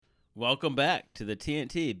Welcome back to the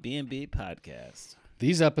TNT B&B podcast.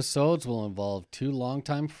 These episodes will involve two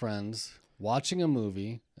longtime friends watching a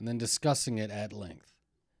movie and then discussing it at length.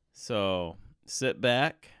 So sit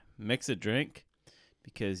back, mix a drink,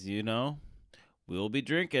 because we'll be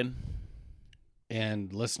drinking.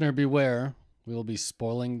 And listener beware, we will be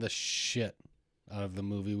spoiling the shit out of the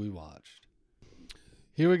movie we watched.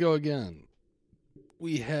 Here we go again.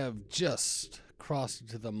 We have just crossed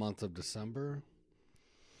into the month of December.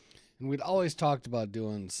 And we'd always talked about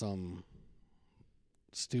doing some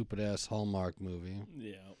stupid-ass Hallmark movie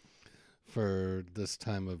for this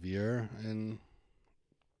time of year. And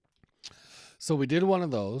so we did one of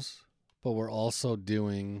those, but we're also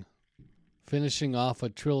finishing off a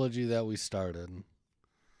trilogy that we started.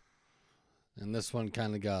 And this one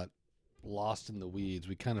kind of got lost in the weeds.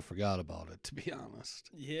 We kind of forgot about it, to be honest.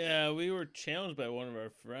 Yeah, we were challenged by one of our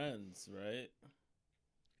friends, right?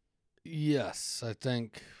 Yes, I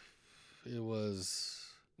think it was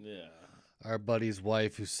our buddy's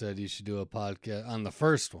wife who said you should do a podcast on the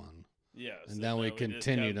first one. Yes. And then we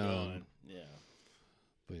continued on. Yeah.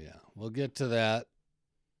 But yeah, we'll get to that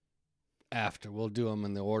after. We'll do them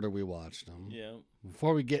in the order we watched them. Yeah.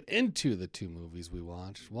 Before we get into the two movies we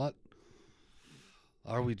watched, what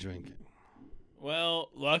are we drinking?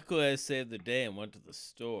 Well, luckily I saved the day and went to the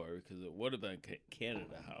store because it would have been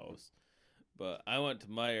Canada House. But I went to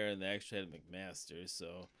Meijer and they actually had McMaster's,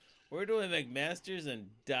 so we're doing McMaster's and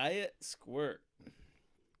Diet Squirt.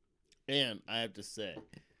 And I have to say,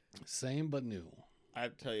 same but new. I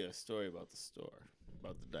have to tell you a story about the store,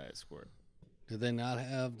 about the Diet Squirt. Did they not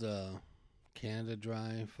have the Canada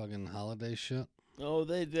Dry fucking holiday shit? Oh,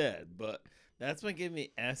 they did, but that's been giving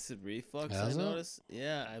me acid reflux. Has I it? noticed.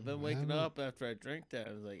 Yeah, I've been waking up after I drink that.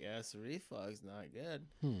 I was like, acid reflux, not good.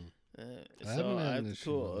 I haven't had an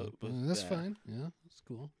issue with it. That's fine. Yeah, that's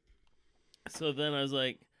cool. So then I was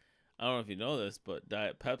like, I don't know if you know this, but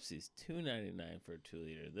Diet Pepsi's $2.99 for a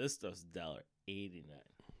 2-liter. This stuff's $1.89.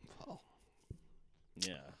 Oh.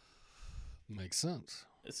 Yeah. Makes sense.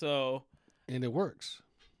 So. And it works.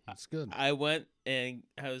 It's good. I went and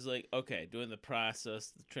I was like, okay, doing the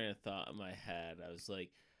process, the train of thought in my head. I was like,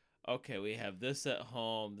 okay, we have this at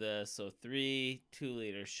home, so 3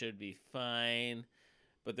 2-liters should be fine,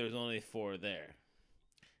 but there's only 4 there.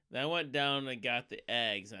 Then I went down and got the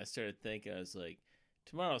eggs, and I started thinking, I was like,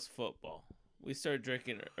 tomorrow's football. We started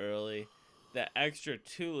drinking early. That extra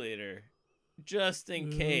 2-liter, just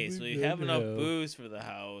in case. We have enough booze for the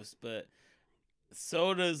house, but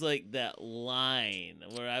soda's like that line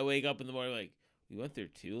where I wake up in the morning like, we went through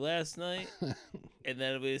 2 last night, and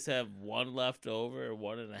then we just have 1 left over or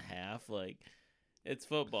 1.5. Like, it's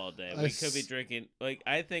football day. We could be drinking. Like,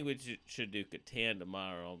 I think we should do Catan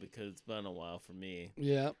tomorrow because it's been a while for me.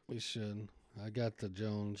 Yeah, we should. I got the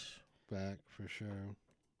Jones back for sure.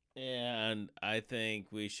 And I think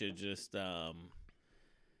we should just But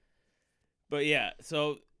yeah,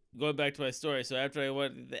 so going back to my story, so after I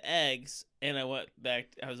went to the eggs and I went back,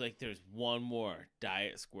 I was like, there's one more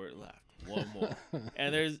Diet Squirt left. One more.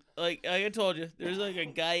 And there's, like I told you, there's like a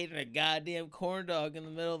guy eating a goddamn corn dog in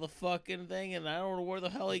the middle of the fucking thing, and I don't know where the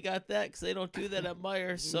hell he got that because they don't do that at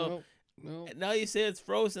Meijer. So now you say it's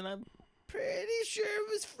frozen. I'm pretty sure it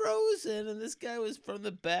was frozen, and this guy was from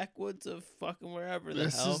the backwoods of fucking wherever the hell.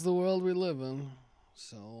 This is the world we live in,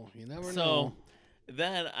 so you never know. So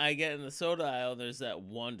then I get in the soda aisle, and there's that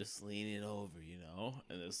one just leaning over,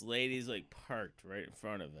 and this lady's like parked right in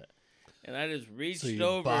front of it. And I just reached over.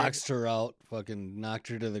 So you boxed her out, fucking knocked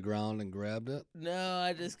her to the ground and grabbed it? No,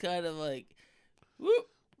 I just kind of like, whoop,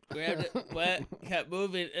 grabbed it, kept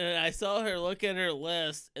moving. And I saw her look at her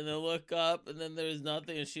list and then look up, and then there was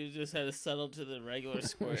nothing, and she just had to settle to the regular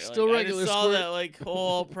squirt. Still like, regular I just saw squirt. that like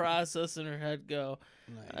whole process in her head go.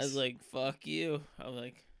 Nice. I was like, fuck you. I was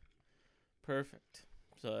like, perfect.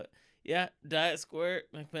 So, yeah, Diet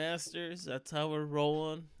Squirt, McMaster's, that's how we're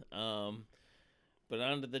rolling. But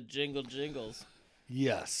on to the jingles.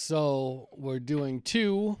 Yes, so we're doing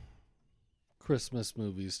 2 Christmas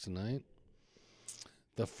movies tonight.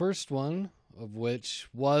 The first one of which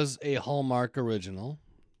was a Hallmark original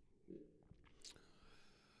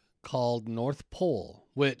called North Pole,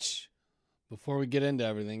 which, before we get into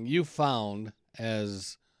everything, you found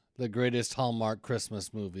as the greatest Hallmark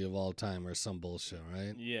Christmas movie of all time or some bullshit,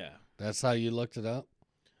 right? Yeah. That's how you looked it up?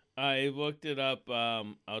 I looked it up.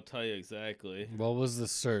 I'll tell you exactly. What was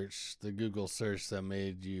the Google search that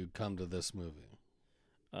made you come to this movie?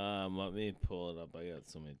 Let me pull it up. I got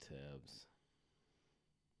so many tabs.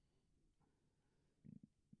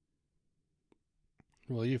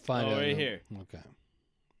 Well, you find it right here. Okay.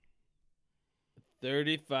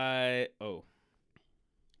 35. Oh,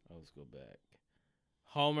 let's go back.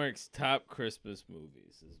 Hallmark's top Christmas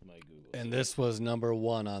movies is my Google. And this was number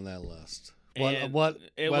 1 on that list. And What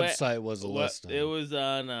website was the list on? It was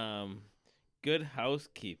on Good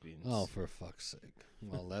Housekeeping. Oh, for fuck's sake.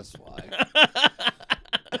 Well, that's why.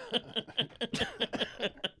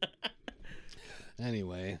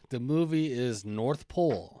 Anyway, the movie is North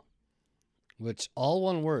Pole, which all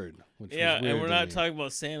one word. Which yeah, was weird and we're to not me. talking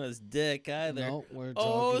about Santa's dick either. No, we're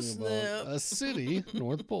Oh, talking snap. about a city,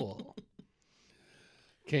 North Pole.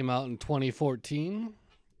 Came out in 2014.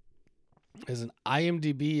 Has an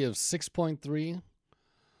IMDb of 6.3.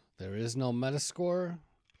 There is no Metascore.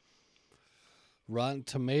 Rotten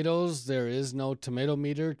Tomatoes, there is no tomato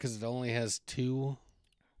meter because it only has 2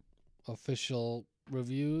 official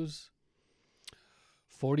reviews.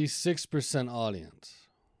 46% audience.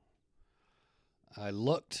 I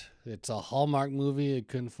looked. It's a Hallmark movie. I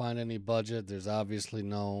couldn't find any budget. There's obviously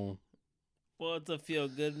no Well, it's a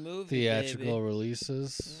feel-good movie, theatrical baby.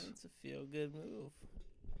 releases. It's a feel-good move.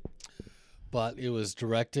 But it was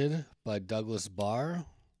directed by Douglas Barr,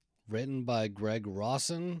 written by Greg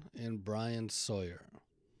Rawson and Brian Sawyer.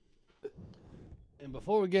 And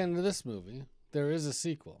before we get into this movie, there is a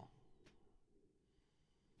sequel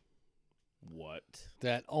What?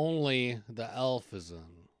 that only the elf is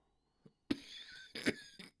in.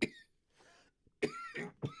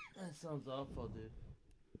 That sounds awful, dude.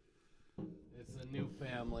 It's a new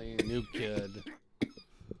family, new kid,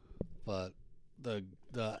 but the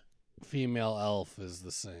female elf is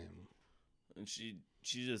the same. And she's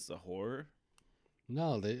just a whore?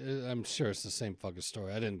 No, I'm sure it's the same fucking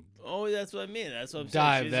story. I didn't. Oh, that's what I mean. That's what I'm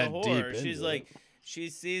Dive saying. She's that a whore. deep She's into like, it. she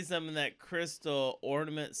sees them in that crystal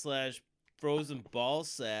ornament / frozen ball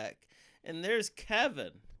sack, and there's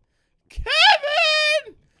Kevin.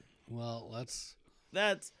 Kevin! Well,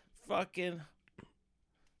 That's fucking.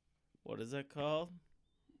 What is that called?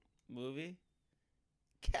 Movie?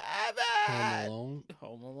 Kevin! Home Alone.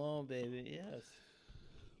 Home Alone, baby. Yes.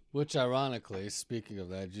 Which, ironically, speaking of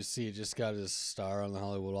that, did you see he just got his star on the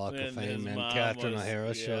Hollywood Walk And of Fame, his and mom Catherine was-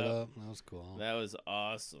 O'Hara showed yeah. up? That was cool. That was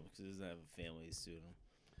awesome because he doesn't have a family to suit him.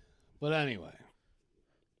 But anyway,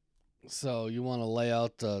 so you want to lay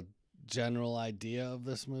out the general idea of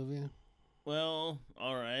this movie? Well,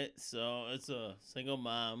 all right. So it's a single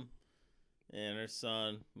mom, and her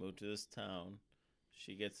son moved to this town.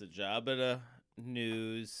 She gets a job at a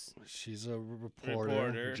news She's a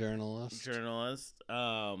reporter, journalist.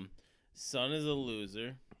 Son is a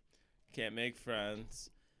loser, can't make friends,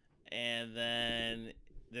 and then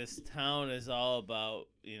this town is all about,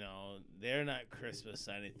 they're not Christmas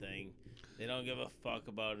anything. They don't give a fuck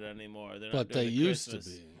about it anymore. They're not But doing they the used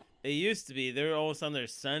Christmas. to be. They used to be. They're almost on their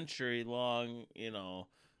century long,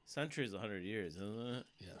 century's 100 years, isn't it?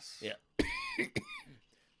 Yes. Yeah.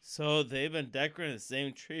 So they've been decorating the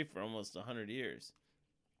same tree for almost 100 years.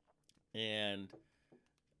 And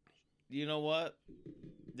you know what?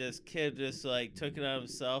 This kid just took it on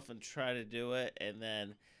himself and tried to do it, and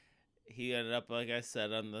then he ended up, like I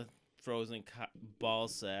said, on the frozen ball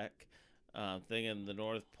sack thing in the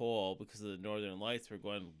North Pole because the Northern Lights were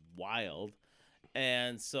going wild.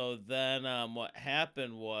 And so then what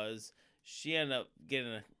happened was she ended up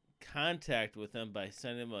getting a contact with him by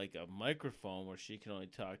sending him a microphone where she can only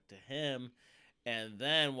talk to him. And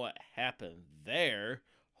then what happened there,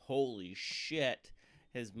 holy shit,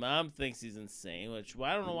 his mom thinks he's insane, which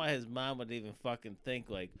I don't know why his mom would even fucking think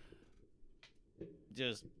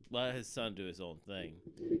just let his son do his own thing.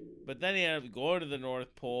 But then he ended up going to the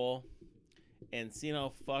North Pole and seeing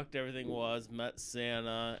how fucked everything was, met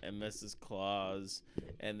Santa and Mrs. Claus,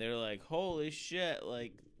 and they're like, holy shit,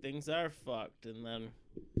 things are fucked. And then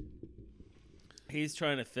he's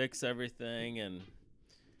trying to fix everything, and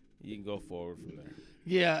you can go forward from there.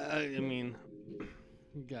 Yeah, I mean,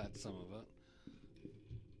 you got some of it.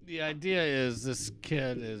 The idea is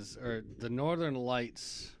the Northern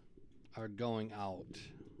Lights are going out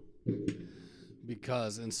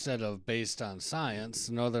because instead of based on science,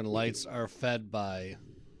 the Northern Lights are fed by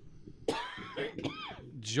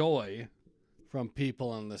joy from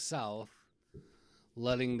people in the South,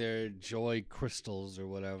 letting their joy crystals or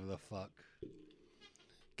whatever the fuck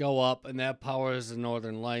go up, and that powers the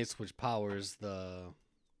Northern Lights, which powers the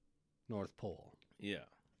North Pole. Yeah.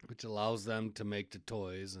 Which allows them to make the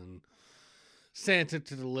toys and Santa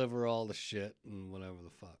to deliver all the shit and whatever the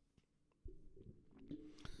fuck.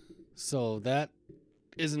 So that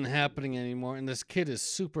isn't happening anymore, and this kid is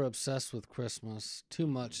super obsessed with Christmas. Too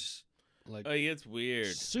much, It gets weird.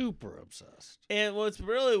 super obsessed. And what's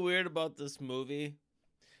really weird about this movie,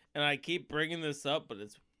 and I keep bringing this up, but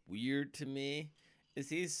it's weird to me, is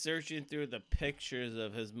he's searching through the pictures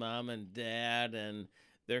of his mom and dad, and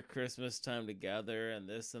their Christmas time together and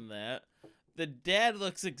this and that. The dad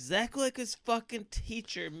looks exactly like his fucking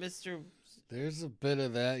teacher, Mr. There's a bit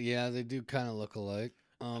of that. Yeah, they do kind of look alike.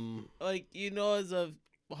 Like, as a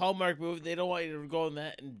Hallmark movie, they don't want you to go in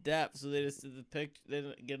that in depth, so they just did the picture. They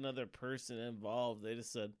didn't get another person involved. They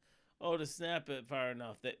just said, "Oh, to snap it far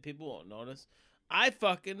enough that people won't notice." I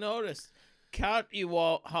fucking noticed. Count you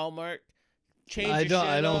all, Hallmark. I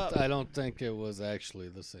don't think it was actually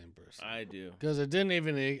the same person. I do, because it didn't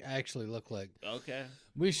even actually look like. Okay.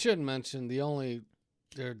 We should mention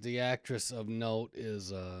the actress of note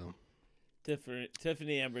is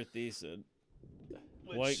Tiffany Amber Thiessen.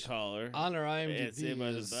 White collar. On her IMDb, Saved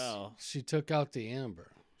by the Bell. She took out the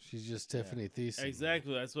Amber. She's just Tiffany Thiessen.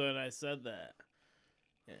 Exactly. That's when I said that.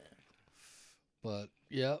 Yeah. But,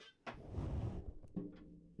 yep.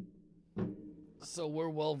 So we're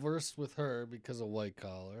well versed with her because of White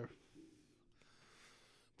Collar.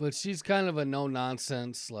 But she's kind of a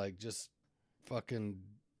no-nonsense, like, just fucking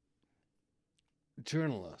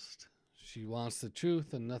journalist. She wants the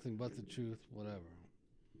truth and nothing but the truth, whatever.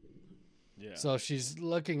 Yeah. So she's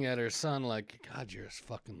looking at her son like, God, you're a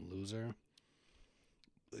fucking loser.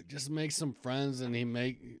 Just make some friends, and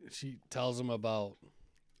she tells him about,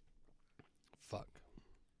 fuck.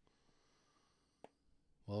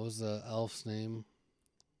 What was the elf's name?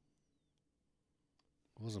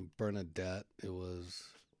 It wasn't Bernadette. It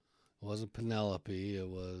wasn't Penelope. It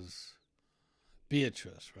was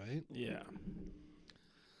Beatrice, right? Yeah.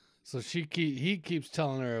 So he keeps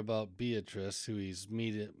telling her about Beatrice, who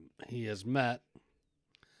he has met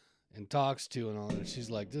and talks to and all that. She's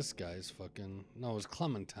like, this guy's fucking... No, it was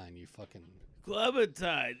Clementine, you fucking...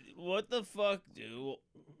 Clementine? What the fuck, dude?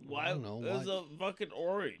 Why? I don't know. It was a fucking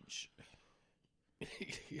orange.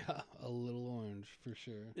 Yeah, a little orange, for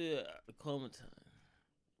sure. Yeah, Clementine.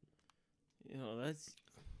 That's...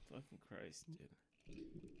 Fucking Christ,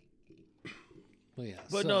 dude. Well, yeah.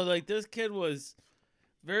 But no, like, this kid was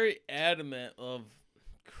very adamant of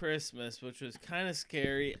Christmas, which was kind of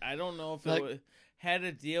scary. I don't know if it had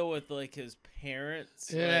to deal with, like, his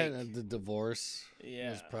parents. Yeah, the divorce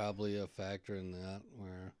was probably a factor in that,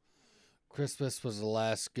 where Christmas was the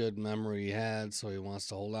last good memory he had, so he wants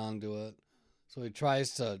to hold on to it. So he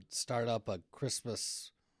tries to start up a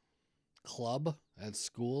Christmas club at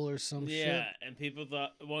school or some shit. Yeah, and people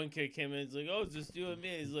thought, one kid came in, he's like, oh, it's just you and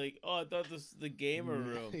me. He's like, oh, I thought this was the gamer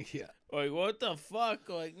room. Yeah. Like, what the fuck?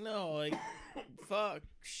 Like, no, like, fuck,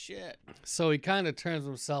 shit. So he kind of turns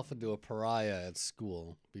himself into a pariah at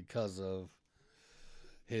school because of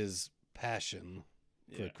his passion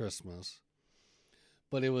for Christmas.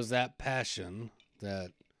 But it was that passion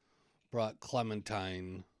that brought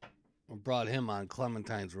him on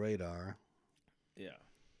Clementine's radar. Yeah.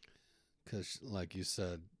 Because, like you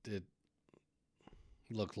said, it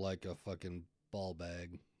looked like a fucking ball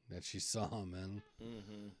bag that she saw him in,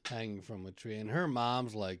 hanging from a tree. And her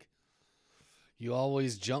mom's like, you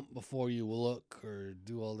always jump before you look or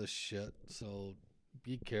do all this shit, so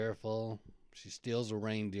be careful. She steals a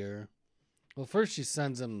reindeer. Well, first she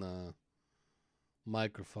sends him the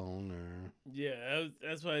microphone or... Yeah,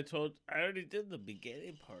 that's why I already did the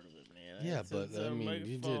beginning part of it, man. Yeah, but I mean,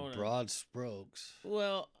 you did broad strokes.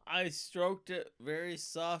 Well, I stroked it very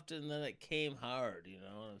soft and then it came hard, you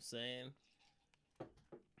know what I'm saying?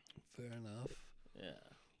 Fair enough. Yeah.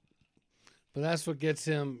 But that's what gets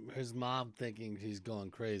his mom thinking he's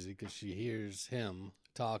going crazy because she hears him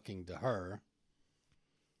talking to her.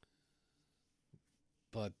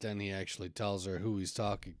 But then he actually tells her who he's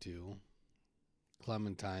talking to.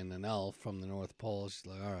 Clementine, an elf from the North Pole. She's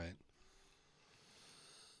like, all right.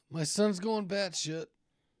 My son's going batshit.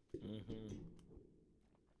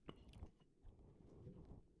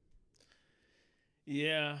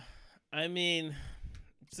 Yeah. I mean,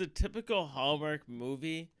 it's a typical Hallmark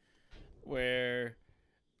movie where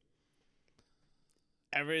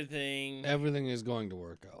everything is going to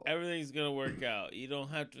work out. Everything's going to work out. You don't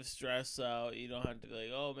have to stress out. You don't have to be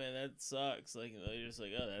like, oh, man, that sucks. Like, you're just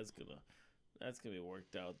like, oh, that's going to be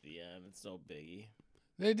worked out at the end. It's no biggie.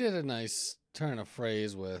 They did a nice turn of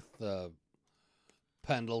phrase with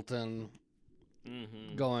Pendleton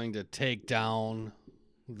going to take down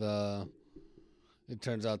the... It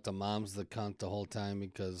turns out the mom's the cunt the whole time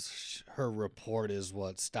because her report is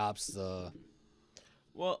what stops the...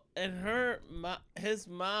 Well, and his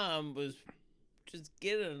mom was just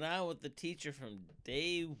getting it on with the teacher from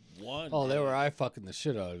day one. Oh, they were eye-fucking the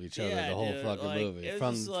shit out of each other the whole fucking movie.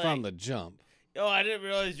 From the jump. Oh, I didn't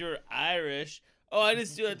realize you were Irish. Oh, I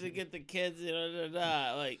just do it to get the kids,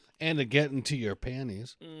 like... And to get into your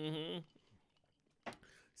panties.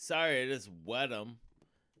 Sorry, I just wet them.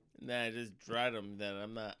 And then I just dried them that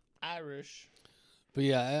I'm not Irish. But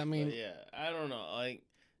yeah, I mean, But yeah, I don't know. Like,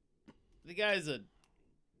 the guy's a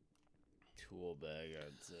tool bag,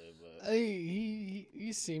 I'd say. But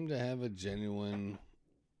he seemed to have a genuine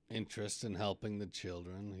interest in helping the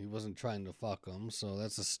children. He wasn't trying to fuck them, so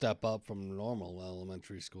that's a step up from normal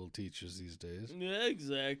elementary school teachers these days. yeah,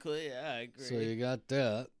 exactly. Yeah, I agree. So you got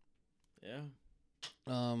that. Yeah.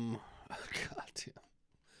 God damn.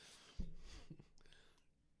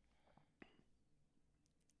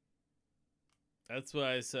 That's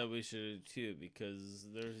why I said we should too, because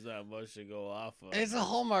there's not much to go off of. It's a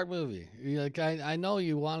Hallmark movie. Like I know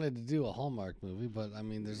you wanted to do a Hallmark movie, but I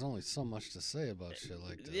mean, there's only so much to say about shit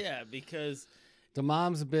like that. Yeah, because the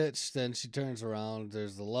mom's a bitch, then she turns around.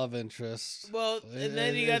 There's the love interest. well, and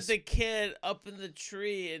then you got the kid up in the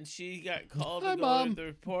tree, and she got called Hi, to go Mom. to the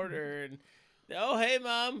reporter, and oh hey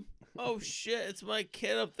mom, oh shit, it's my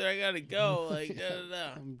kid up there. I gotta go. Like da da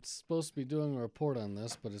da. I'm supposed to be doing a report on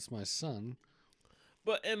this, but it's my son.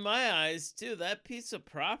 But in my eyes, too, that piece of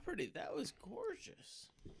property, that was gorgeous.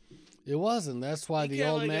 It wasn't. That's why the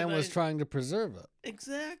old man was trying to preserve it.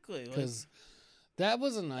 Exactly. Because that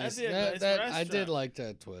was a nice. I did like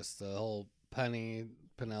that twist. The whole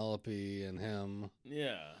Penelope, and him.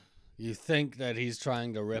 Yeah. You think that he's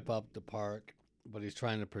trying to rip up the park, but he's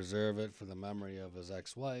trying to preserve it for the memory of his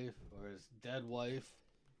ex-wife or his dead wife.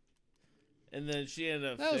 And then she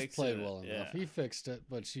ended up that fixing was played it. well enough. Yeah. He fixed it,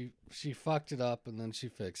 but she fucked it up, and then she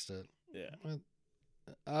fixed it. Yeah.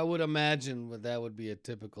 I would imagine that would be a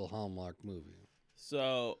typical Hallmark movie.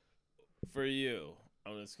 So, for you,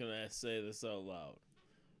 I'm just gonna say this out loud.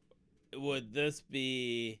 Would this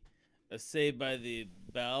be a Saved by the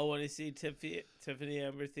Bell when you see Tiffany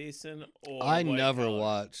Amber Thiessen? Or I White never Collar?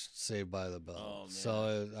 watched Saved by the Bell, Oh, man.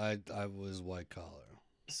 so I was white collar.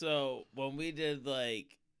 So when we did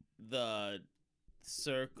like the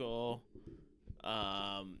circle,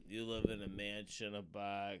 you live in a mansion, a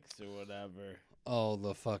box, or whatever. Oh,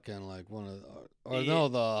 the fucking like one of no,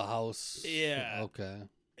 the house. Yeah. Okay.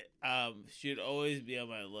 She'd always be on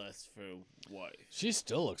my list for wife. She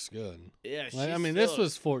still looks good. Yeah, I mean, this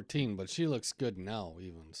was 14, but she looks good now,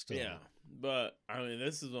 even still. Yeah, but I mean,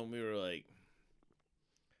 this is when we were like,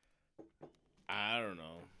 I don't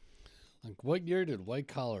know. Like, what year did White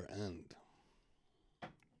Collar end?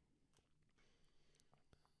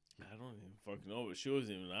 I don't even fucking know, but she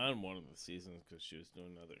wasn't even on one of the seasons because she was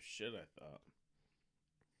doing other shit, I thought.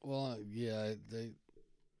 Well, yeah, they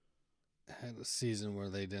had a season where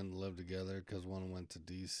they didn't live together because one went to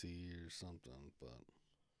D.C. or something, but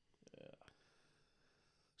yeah,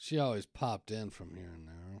 she always popped in from here and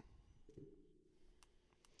there.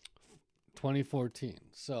 2014.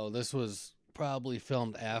 So this was probably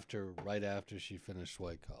filmed right after she finished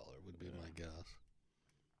White Collar, would be my guess.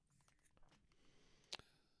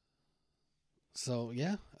 So,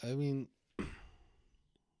 yeah, I mean,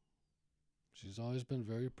 she's always been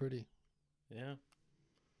very pretty. yeah.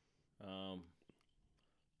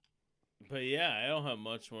 But yeah, I don't have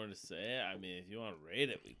much more to say. I mean, if you want to rate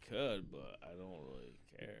it, we could, but I don't really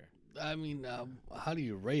care. I mean, how do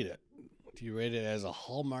you rate it? Do you rate it as a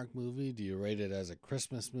Hallmark movie? Do you rate it as a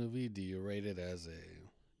Christmas movie? Do you rate it as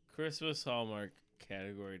a Christmas Hallmark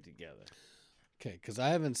category together? Okay, because I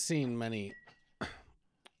haven't seen many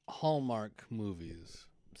Hallmark movies.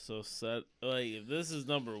 So if this is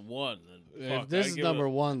number one, then If this is number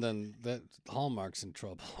one, then that Hallmark's in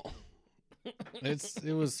trouble.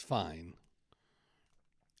 It was fine.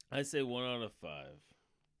 I say 1 out of 5.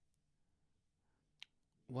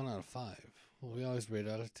 1 out of 5. Well, we always rate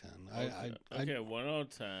out of 10. Okay, 1 out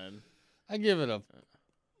of 10. I give it a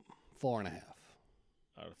 4.5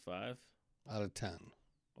 Out of 5? out of 10.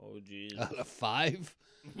 Oh, geez. Out of 5?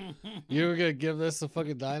 You were gonna give this a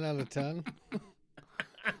fucking 9 out of 10?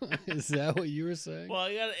 Is that what you were saying? Well,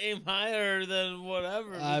 I gotta aim higher than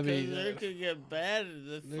whatever because it could get bad in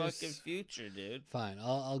the fucking future, dude. Fine,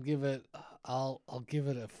 I'll give it. I'll give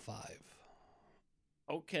it a 5.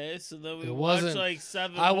 Okay, so then we It watch wasn't- like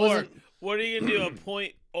 7 I more. wasn't- What are you gonna do? A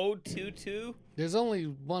 .022? There's only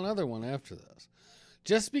one other one after this.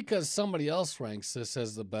 Just because somebody else ranks this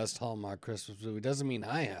as the best Hallmark Christmas movie doesn't mean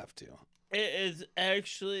I have to. It is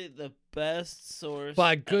actually the best source.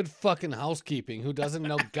 By good fucking housekeeping, who doesn't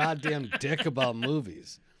know goddamn dick about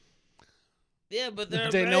movies. Yeah, but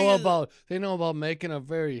They know about making a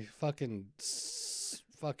very fucking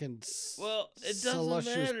Well, it doesn't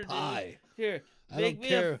luscious matter, pie. dude. Here, I make don't me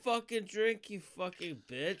care. a fucking drink, you fucking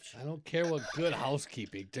bitch. I don't care what good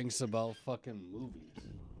housekeeping thinks about fucking movies.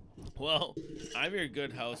 Well, I'm your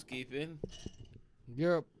good housekeeping.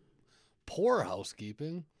 You're a poor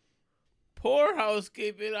housekeeping. Poor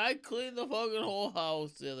housekeeping. I cleaned the fucking whole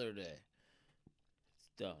house the other day. It's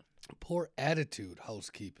done. Poor attitude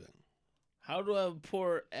housekeeping. How do I have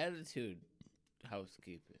poor attitude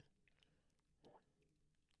housekeeping?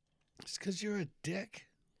 It's because you're a dick.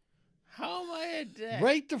 How am I a dick?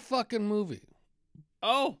 Rate the fucking movie.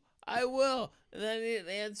 Oh, I will. And then I need an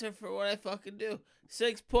answer for what I fucking do.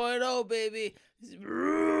 6.0, baby.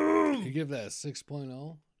 You give that a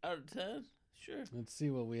 6.0? Out of 10? Sure. Let's see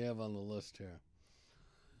what we have on the list here.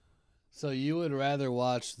 So you would rather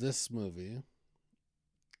watch this movie,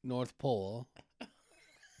 North Pole,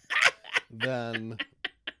 than...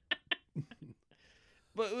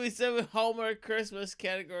 But we said with Hallmark Christmas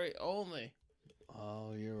category only.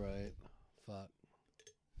 Oh, you're right. Fuck.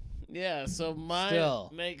 Yeah, so mine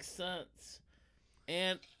Still. makes sense.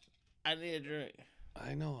 And I need a drink.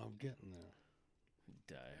 I know, I'm getting there.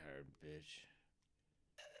 Die hard, bitch.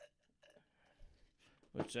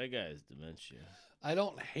 Which that guy has dementia. I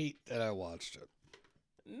don't hate that I watched it.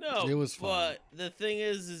 No, It was fun. But the thing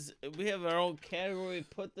is we have our own category.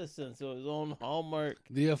 Put this in, so his own Hallmark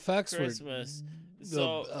The effects Christmas. were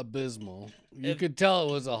So abysmal. You if- could tell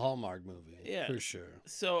it was a Hallmark movie. Yeah. For sure.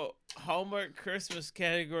 So Hallmark Christmas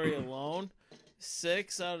category alone,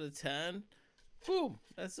 6 out of 10. Boom,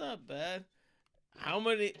 that's not bad. How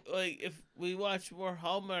many? Like, if we watch more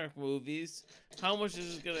Hallmark movies, how much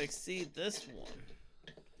is it gonna exceed this one?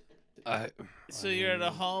 So you're at a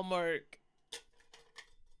Hallmark.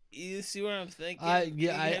 You see what I'm thinking? I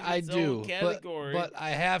Its own do. Category. But I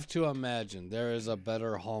have to imagine there is a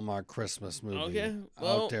better Hallmark Christmas movie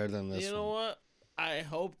well, out there than this you know one. what? I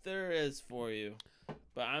hope there is for you,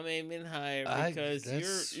 but I'm aiming higher because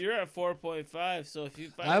that's- you're at 4.5. So if you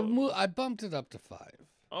find I bumped it up to 5.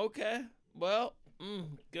 okay, well,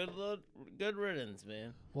 good riddance,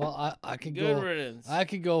 man. Well, I could Good go. riddance. I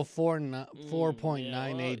could go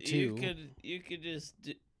 4.982. Yeah, well, you could just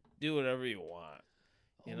do whatever you want.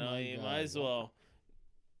 You know, you might as well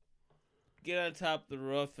get on top of the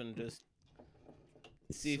roof and just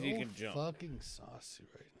see if you can jump. Fucking saucy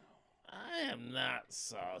right now. I am not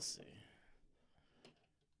saucy.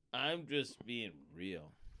 I'm just being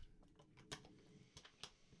real.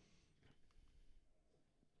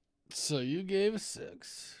 So you gave a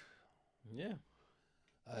 6. Yeah.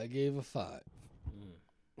 I gave a 5. Mm.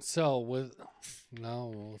 So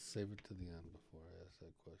no, we'll save it to the end before I ask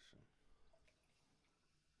that question.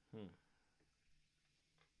 Let me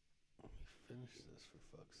finish this for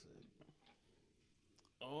fuck's sake.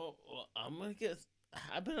 Oh, well,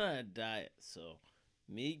 I've been on a diet, so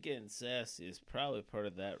me getting sassy is probably part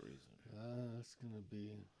of that reason. That's gonna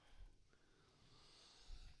be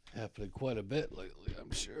happening quite a bit lately,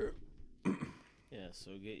 I'm sure. Yeah,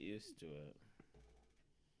 so get used to it.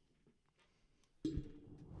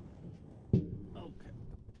 Okay.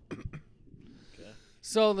 Okay.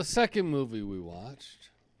 So the second movie we watched,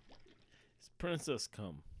 It's Princess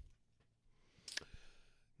Come.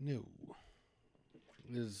 new,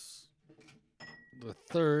 is the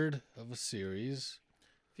third of a series,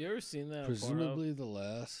 Have you ever seen that? on presumably the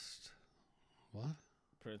last. What? Pornhub?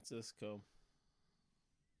 Princess Come.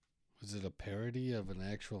 Was it a parody of an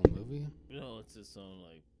actual movie? No, it's its own,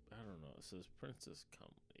 like, I don't know. It says Princess Come.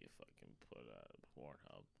 You fucking put out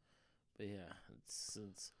Pornhub. But yeah,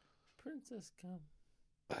 it's Princess Come.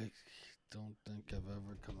 I don't think I've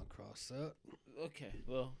ever come across that. Okay,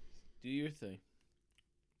 well, do your thing.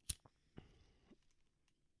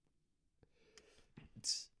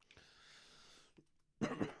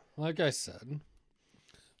 Like I said,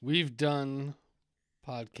 we've done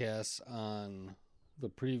podcasts on the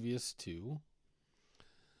previous 2,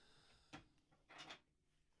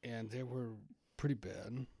 and they were pretty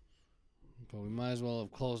bad. But we might as well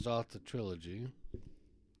have closed off the trilogy,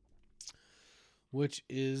 which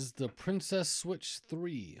is the Princess Switch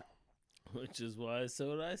 3. Which is why I said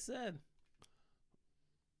what I said.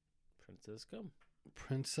 Princess Come.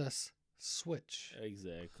 Princess Switch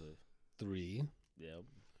Exactly. 3. Yep.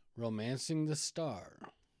 Romancing the Star.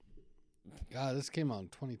 God, this came out in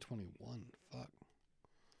 2021.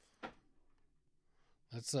 Fuck.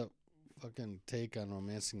 That's a fucking take on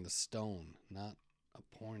Romancing the Stone, not a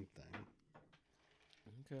porn thing.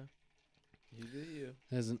 Okay. You do you.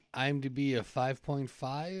 It has an IMDb of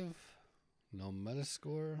 5.5. No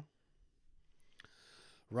Metascore.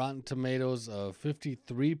 Rotten Tomatoes of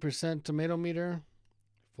 53% tomato meter.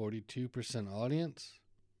 42% audience.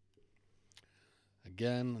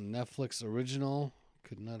 Again, a Netflix original.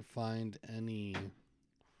 Could not find any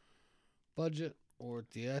budget or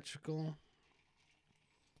theatrical.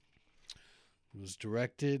 It was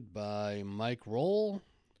directed by Mike Roll.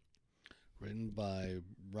 Written by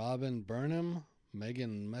Robin Burnham,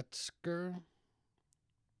 Megan Metzger.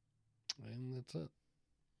 And that's it.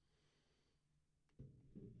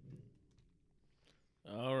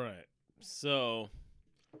 All right. So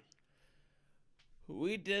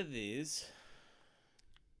we did these.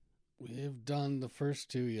 We've done the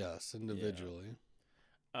first two, yes, Yeah. individually.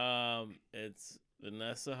 It's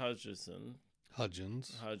Vanessa Hudgens,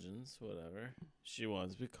 whatever she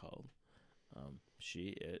wants to be called. She,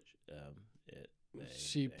 it, they,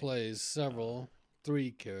 She they. plays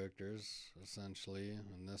three characters, essentially,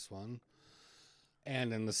 in this one.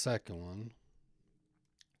 And in the second one.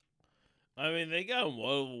 I mean, they got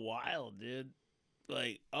wild, dude.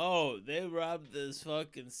 Like, oh, they robbed this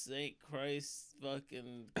fucking Saint Christ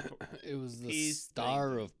fucking It was the peace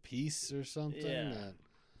Star thing. of Peace or something Yeah. that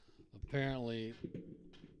apparently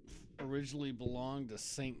originally belonged to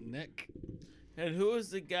Saint Nick. And who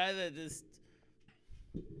was the guy that just...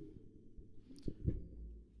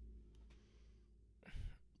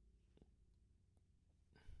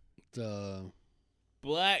 The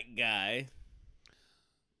black guy.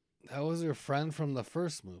 That was her friend from the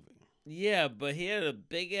first movie. Yeah, but he had a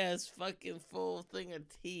big ass fucking full thing of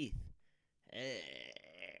teeth.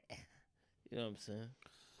 You know what I'm saying?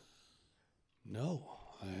 No,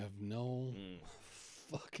 I have no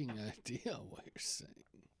fucking idea what you're saying.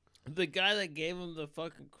 The guy that gave him the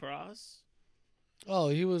fucking cross? Oh,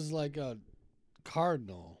 he was like a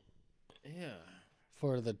cardinal. Yeah.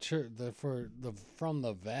 For the church, from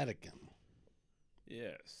the Vatican.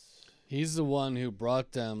 Yes. He's the one who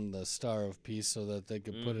brought them the Star of Peace so that they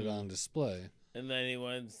could put it on display. And then he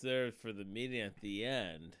went there for the meeting at the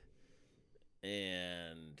end,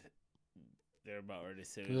 and they're about ready to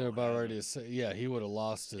say. They're about ready to say, yeah, he would have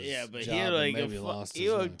lost his but job he had like maybe lost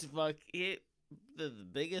his life. He the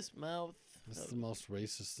biggest mouth. That's the most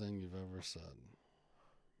racist thing you've ever said.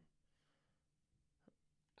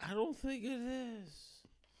 I don't think it is.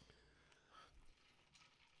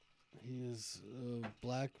 He is a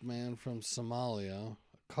black man from Somalia,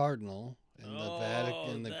 a cardinal in the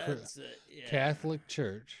Vatican, Catholic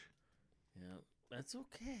Church. Yeah, that's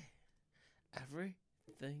okay.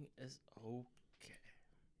 Everything is okay.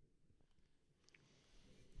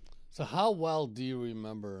 So how well do you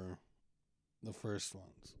remember the first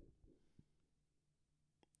ones?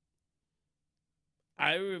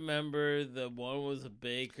 I remember the one was a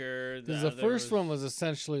baker. Because the first one was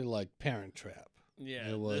essentially like Parent Trap. Yeah,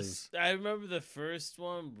 it was. I remember the first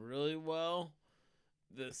one really well.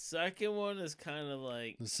 The second one is kind of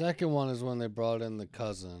like. The second one is when they brought in the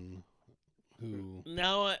cousin, who.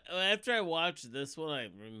 Now, after I watched this one, I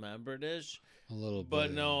remembered it a little bit.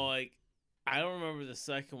 But no, like, I don't remember the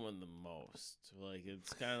second one the most. Like,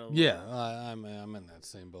 it's kind of. Yeah, I'm in that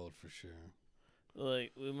same boat for sure.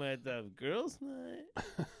 Like, we might have girls' night.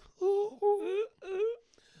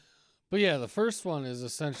 But yeah, the first one is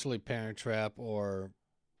essentially Parent Trap or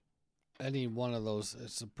any one of those.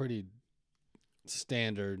 It's a pretty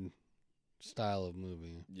standard style of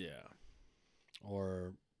movie. Yeah.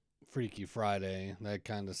 Or Freaky Friday, that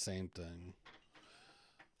kind of same thing.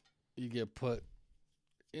 You get put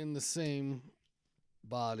in the same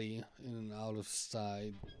body in an out of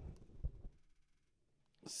side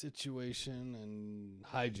situation and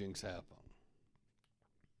hijinks happen.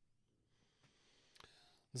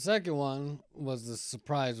 The second one was the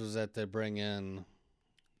surprise was that they bring in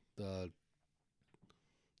the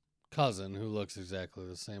cousin who looks exactly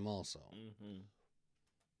the same also. Mm-hmm.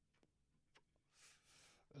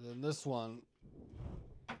 And then this one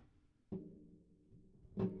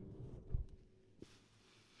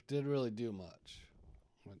didn't really do much.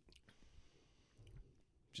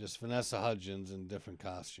 Just Vanessa Hudgens in different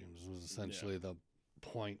costumes was essentially the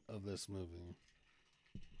point of this movie.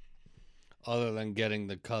 Other than getting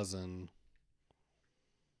the cousin,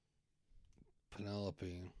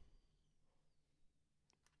 Penelope.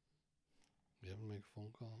 You haven't made a phone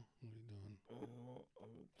call? What are you doing? Oh,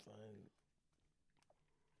 I'm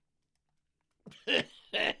fine.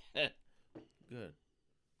 Good.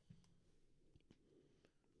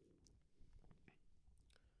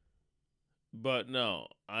 But no,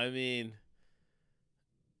 I mean,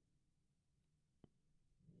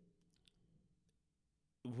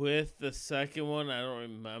 with the second one, I don't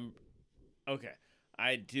remember. Okay,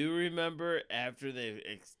 I do remember after they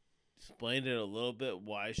explained it a little bit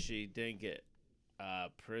why she didn't get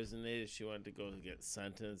prisonated. She wanted to go get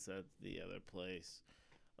sentenced at the other place.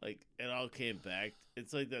 Like, it all came back.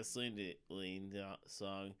 It's like that Celine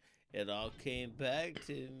song. It all came back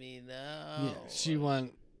to me now. Yeah, she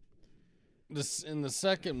went. In the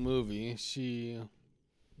second movie, she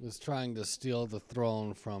was trying to steal the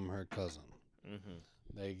throne from her cousin.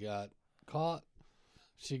 Mm-hmm. They got caught.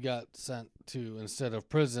 She got sent to, instead of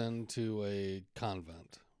prison, to a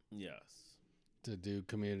convent. Yes. to do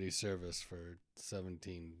community service for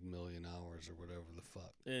 17 million hours or whatever the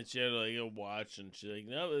fuck. And she had to like go watch, and she's like,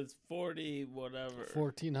 no, it's 40, whatever.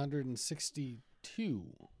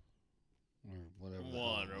 1,462. Or whatever.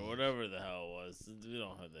 Or whatever the hell it was. We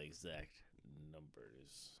don't have the exact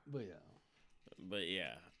numbers. But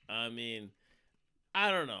yeah. I mean, I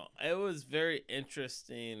don't know. It was very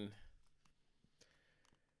interesting.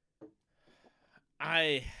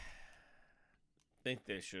 I think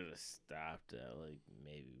they should have stopped at like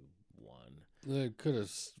maybe 1. They could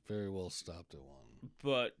have very well stopped at 1.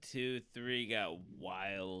 But 2, 3 got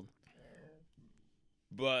wild.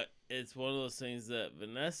 But it's one of those things that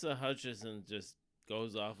Vanessa Hutchinson just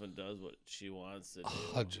goes off and does what she wants to do.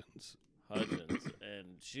 Hudgens.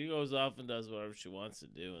 And she goes off and does whatever she wants to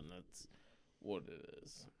do, and that's what it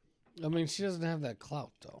is. I mean, she doesn't have that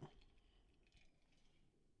clout, though.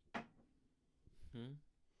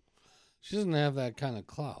 She doesn't have that kind of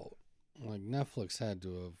clout. Like, Netflix had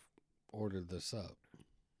to have ordered this up.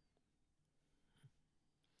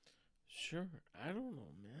 Sure. I don't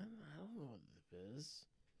know, man. I don't know what the biz.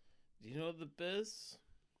 Do you know the biz?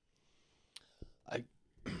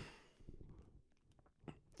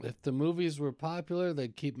 If the movies were popular,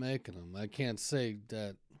 they'd keep making them. I can't say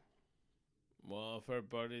that. Well, if our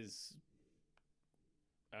buddy's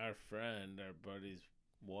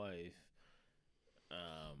wife,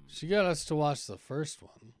 she got us to watch the first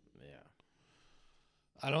one. Yeah.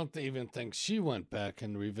 I don't even think she went back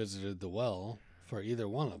and revisited The Well for either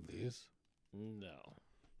one of these. No.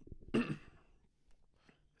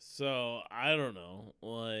 So, I don't know.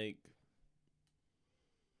 Like,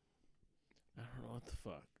 I don't know what the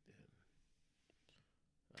fuck, dude.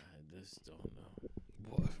 I just don't know.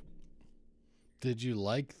 What? Did you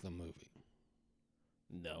like the movie?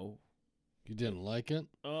 No. You didn't like it?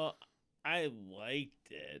 I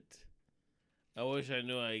liked it. I wish I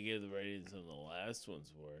knew I gave the ratings on the last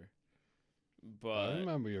ones were. But I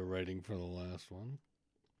remember your rating for the last one.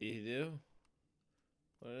 You do?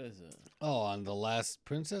 What is it? Oh, on the last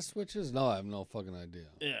Princess Switches? No, I have no fucking idea.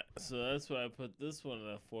 Yeah, so that's why I put this one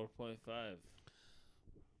at a 4.5.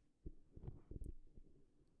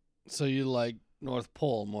 So you like North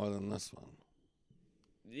Pole more than this one?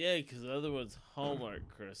 Yeah, because the other one's Hallmark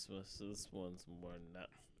Christmas, so this one's more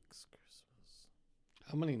Netflix Christmas.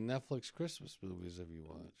 How many Netflix Christmas movies have you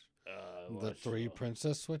watched? The 3 all.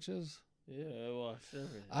 Princess Switches? Yeah, I watched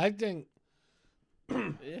everything. I think...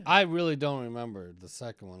 Yeah. I really don't remember the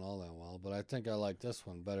second one all that well, but I think I like this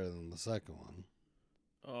one better than the second one.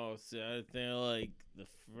 Oh, see, I think I like the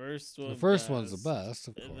first one. The first one's the best,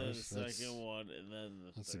 of and course. then the second one, and then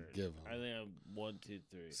the that's third. A given. I think I'm 1, 2,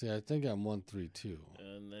 3. See, I think I'm 1, 3, 2.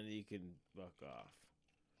 And then you can buck off.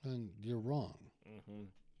 And you're wrong. Mm-hmm.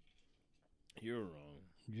 You're wrong.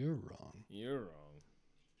 You're wrong. You're wrong.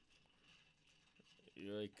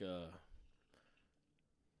 You're like a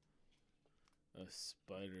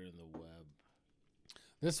spider in the web.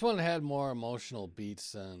 This one had more emotional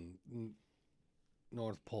beats than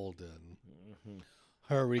North Pole did. Mm-hmm.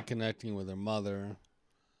 Her reconnecting with her mother,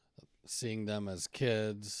 seeing them as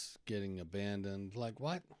kids, getting abandoned. Like,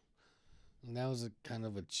 what? And that was a kind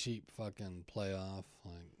of a cheap fucking playoff.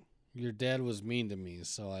 Like, your dad was mean to me,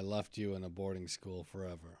 so I left you in a boarding school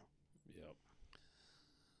forever. Yep.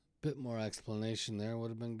 Bit more explanation there would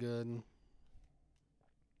have been good.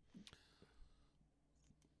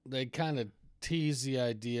 They kind of tease the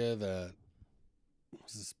idea that,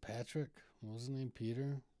 was this Patrick? What was his name?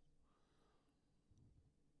 Peter?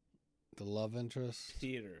 The love interest?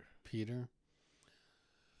 Peter.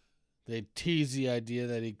 They tease the idea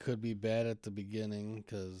that he could be bad at the beginning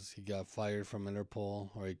because he got fired from Interpol,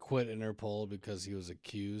 or he quit Interpol because he was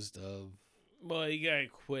accused of... Well, he got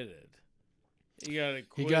acquitted. He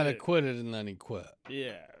got acquitted and then he quit.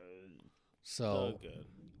 Yeah. So good.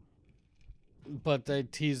 But they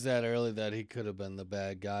teased that early that he could have been the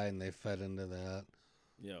bad guy, and they fed into that.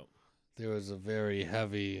 Yep. There was a very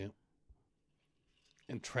heavy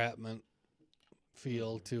entrapment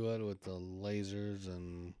feel to it with the lasers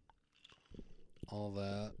and all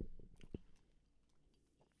that.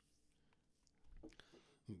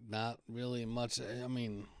 Not really much. I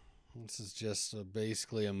mean, this is just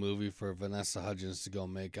basically a movie for Vanessa Hudgens to go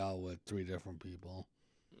make out with 3 different people.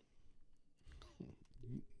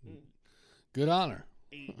 Good on her.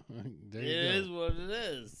 It is what it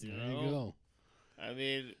is. There you go. I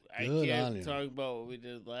mean, I Good can't talk about what we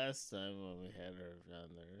did last time when we had her down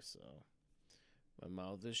there, so my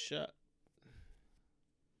mouth is shut.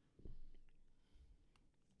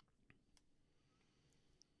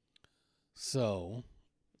 So,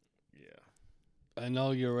 yeah, I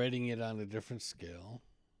know you're rating it on a different scale.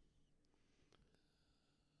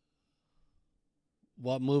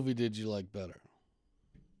 what movie did you like better?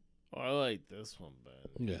 I like this one better.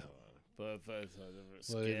 Yeah. But if it's a different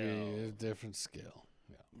Well, it'd scale. be a different scale.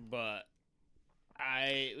 Yeah. But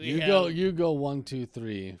You go 1, 2,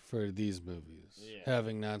 3 for these movies. Yeah.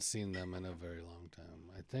 Having not seen them in a very long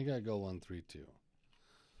time. I think I go 1, 3, 2.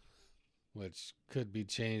 Which could be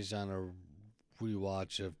changed on a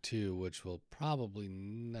rewatch of 2, which will probably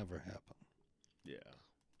never happen. Yeah.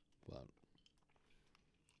 But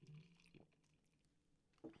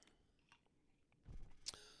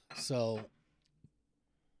so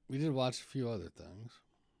we did watch a few other things.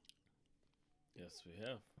 Yes, we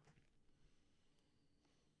have.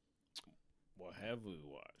 What have we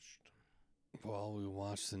watched? Well, we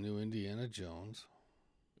watched the new Indiana Jones.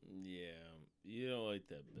 Yeah, you don't like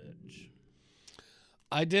that bitch.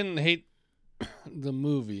 I didn't hate the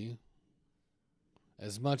movie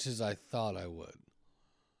as much as I thought I would.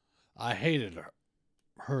 I hated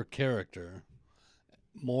her character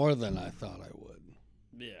more than I thought I would.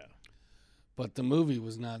 Yeah. But the movie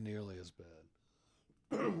was not nearly as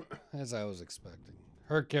bad as I was expecting.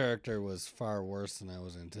 Her character was far worse than I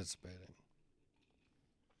was anticipating.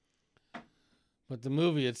 But the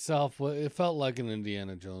movie itself, it felt like an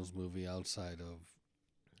Indiana Jones movie outside of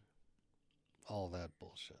all that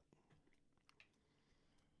bullshit.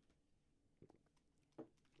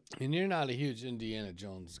 And you're not a huge Indiana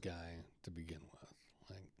Jones guy to begin with.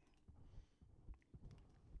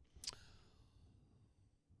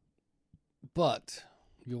 But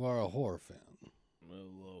you are a horror fan. I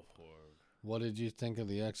love horror. What did you think of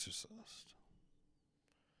The Exorcist?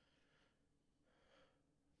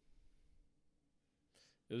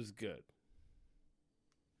 It was good.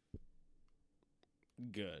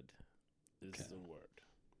 Good is Okay. the word.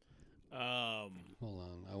 Hold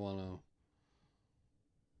on. I want to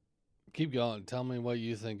keep going. Tell me what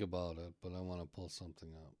you think about it, but I want to pull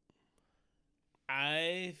something up.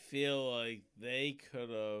 I feel like they could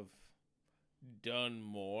have done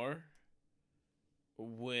more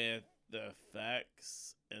with the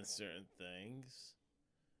effects and certain things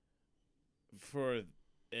for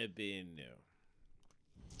it being new.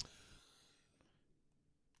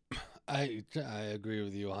 I agree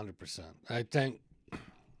with you 100%. I think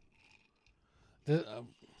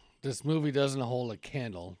this movie doesn't hold a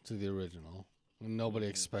candle to the original. Nobody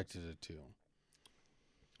expected it to.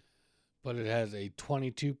 But it has a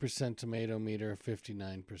 22% tomato meter,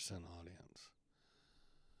 59% audience.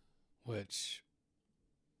 Which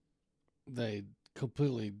they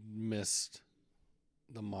completely missed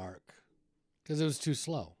the mark. Because it was too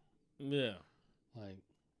slow. Yeah.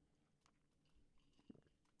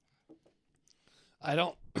 I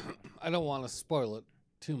don't want to spoil it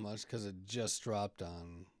too much because it just dropped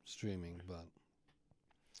on streaming, but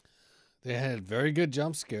they had very good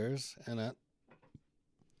jump scares in it,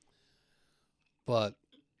 but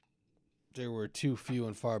they were too few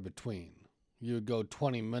and far between. You would go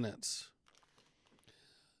 20 minutes,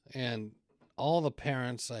 and all the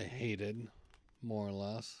parents I hated, more or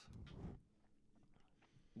less.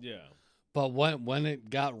 Yeah. But when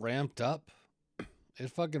it got ramped up,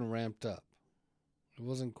 it fucking ramped up. It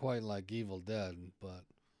wasn't quite like Evil Dead, but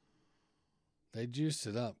they juiced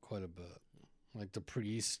it up quite a bit. Like the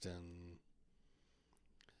priest and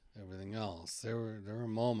everything else. There were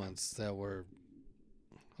moments that were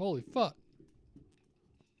holy fuck.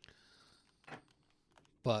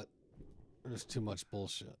 But there's too much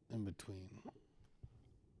bullshit in between.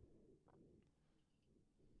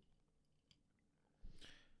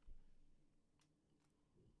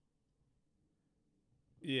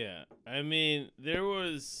 Yeah. I mean, there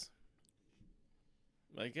was,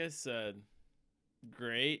 like I said,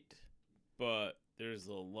 great, but there's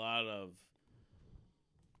a lot of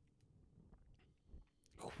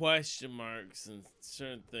question marks and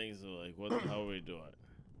certain things are like, what the hell are we doing?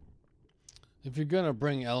 If you're gonna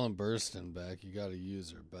bring Ellen Burstyn back, you gotta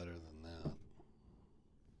use her better than that.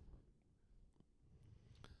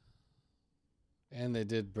 And they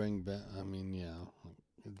did bring back, I mean, yeah,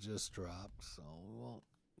 it just dropped, so we won't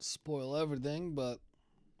spoil everything, but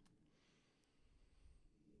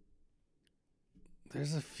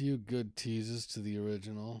there's a few good teases to the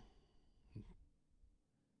original.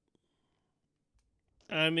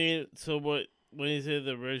 I mean, so what, when you say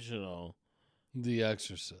the original, The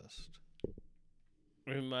Exorcist.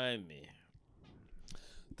 remind me.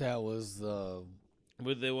 That was the...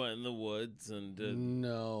 Where they went in the woods and did...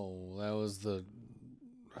 No, that was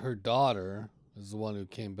her daughter is the one who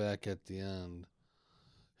came back at the end,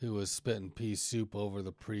 who was spitting pea soup over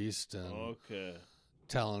the priest and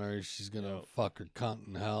telling her she's gonna fuck her cunt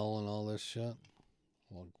in hell and all this shit.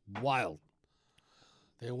 Wild.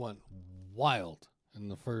 They went wild in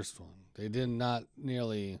the first one. They did not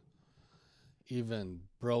nearly even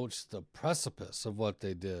broach the precipice of what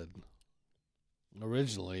they did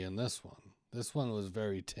originally in this one. This one was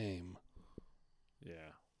very tame,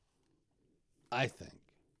 Yeah. I think.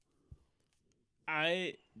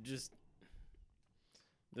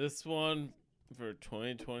 This one for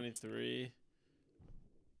 2023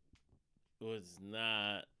 was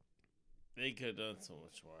not. They could have done so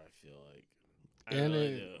much more, I feel like. I And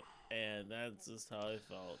really do. And that's just how I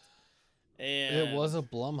felt. And it was a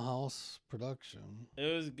Blumhouse production.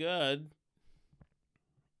 it was good.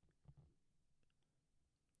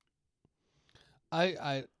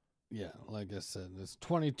 Yeah, like I said, it's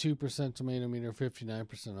 22% tomato meter,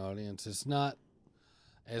 59% audience. It's not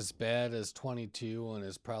as bad as 22 and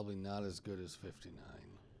it's probably not as good as 59.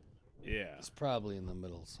 Yeah. It's probably in the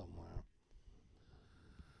middle somewhere.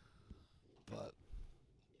 But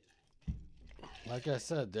like I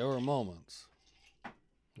said, there were moments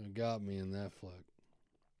that got me in that flick.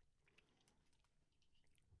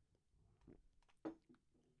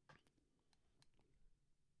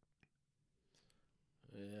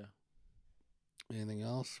 Yeah. Anything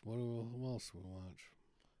else? Who else we watch?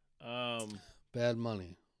 Um. Bad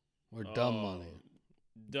Money or Dumb Money.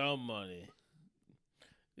 Dumb money.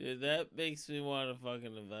 Dude, that makes me want to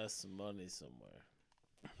fucking invest some money somewhere.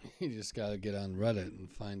 You just gotta get on Reddit and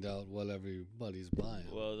find out what everybody's buying.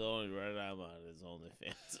 Well, the only Reddit I'm on is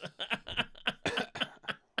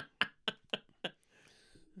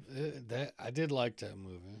OnlyFans. I did like that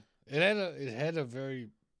movie. It had a very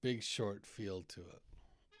Big Short feel to it.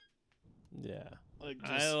 Yeah. Like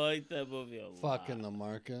I like that movie a lot. Fucking the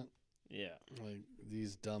market. Yeah. Like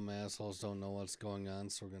these dumb assholes don't know what's going on,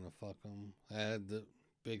 so we're gonna fuck them. I had the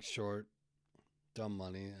Big Short, Dumb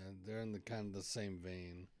Money, and they're in the kind of the same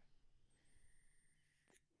vein.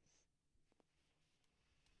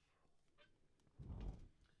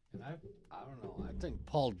 And I don't know. I think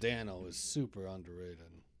Paul Dano is super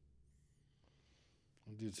underrated.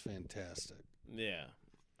 The dude's fantastic. Yeah.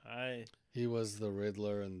 He was the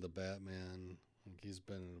Riddler and the Batman. Like he's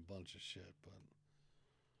been in a bunch of shit, but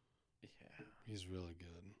yeah. He's really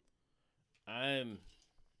good. I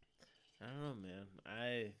don't know, man.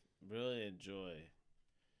 I really enjoy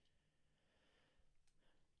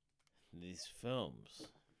these films.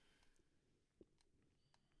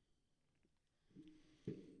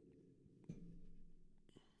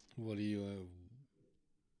 What are you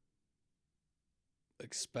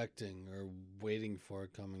expecting or waiting for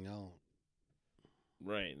coming out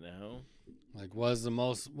right now? Like, what is the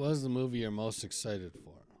movie you're most excited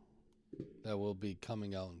for that will be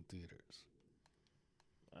coming out in theaters?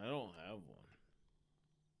 I don't have one.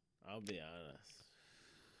 I'll be honest.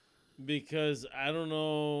 Because I don't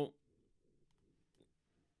know.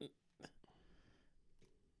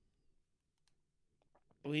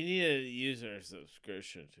 We need to use our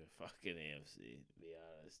subscription to fucking AMC, to be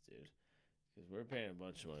honest, dude. Because we're paying a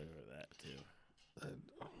bunch of money for that, too.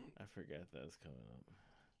 I forgot that's coming up.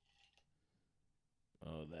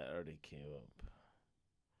 Oh, that already came up.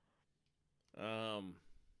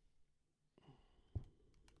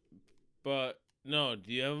 But, no,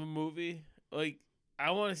 do you have a movie? Like,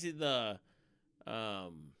 I want to see the,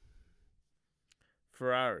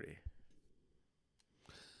 Ferrari.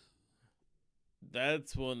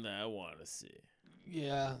 That's one that I want to see.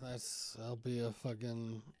 Yeah, that'll be a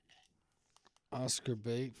fucking Oscar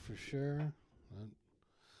bait for sure.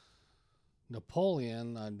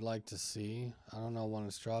 Napoleon, I'd like to see. I don't know when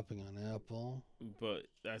it's dropping on Apple. But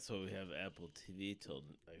that's why we have Apple TV till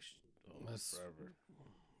forever.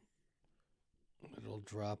 It'll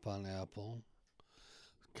drop on Apple.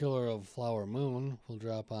 Killer of Flower Moon will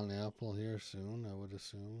drop on Apple here soon, I would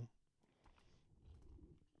assume.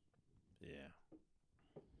 Yeah.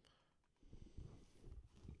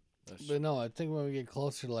 But no, I think when we get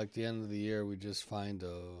closer to like the end of the year, we just find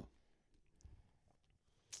a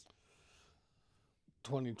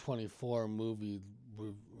 2024 movie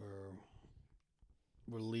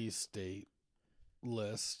release date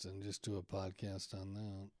list and just do a podcast on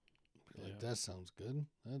that. Like, that sounds good.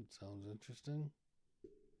 That sounds interesting.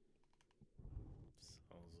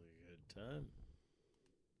 Sounds like a good time.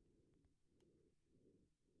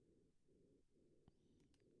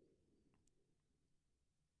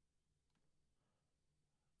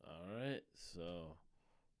 All right. So,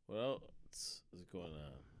 what else is going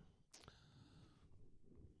on?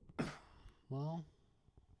 Well,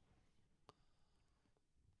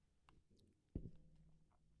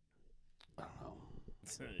 I don't know.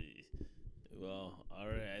 Well, all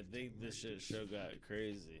right. I think this show got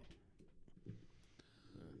crazy.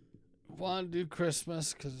 Want to do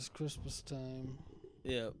Christmas because it's Christmas time.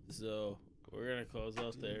 Yep. So We're going to close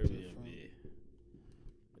out the Airbnb.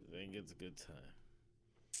 I think it's a good time.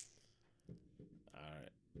 All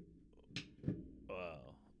right.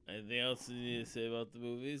 Well, anything else you need to say about the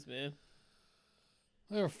movies, man?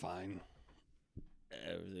 They're fine.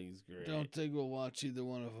 Everything's great. Don't think we'll watch either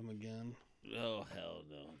one of them again. Oh, hell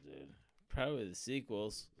no, dude. Probably the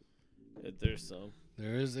sequels, if there's some.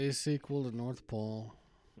 There is a sequel to North Pole.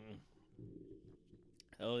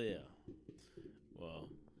 Hell yeah. Well,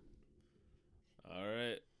 all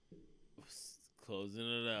right.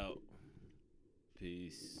 Closing it out.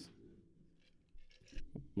 Peace.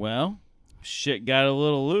 Well, shit got a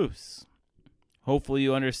little loose. Hopefully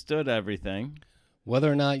you understood everything.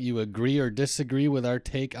 Whether or not you agree or disagree with our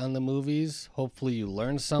take on the movies, hopefully you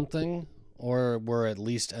learned something or were at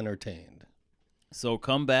least entertained. So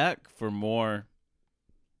come back for more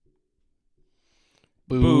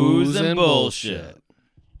Booze and bullshit.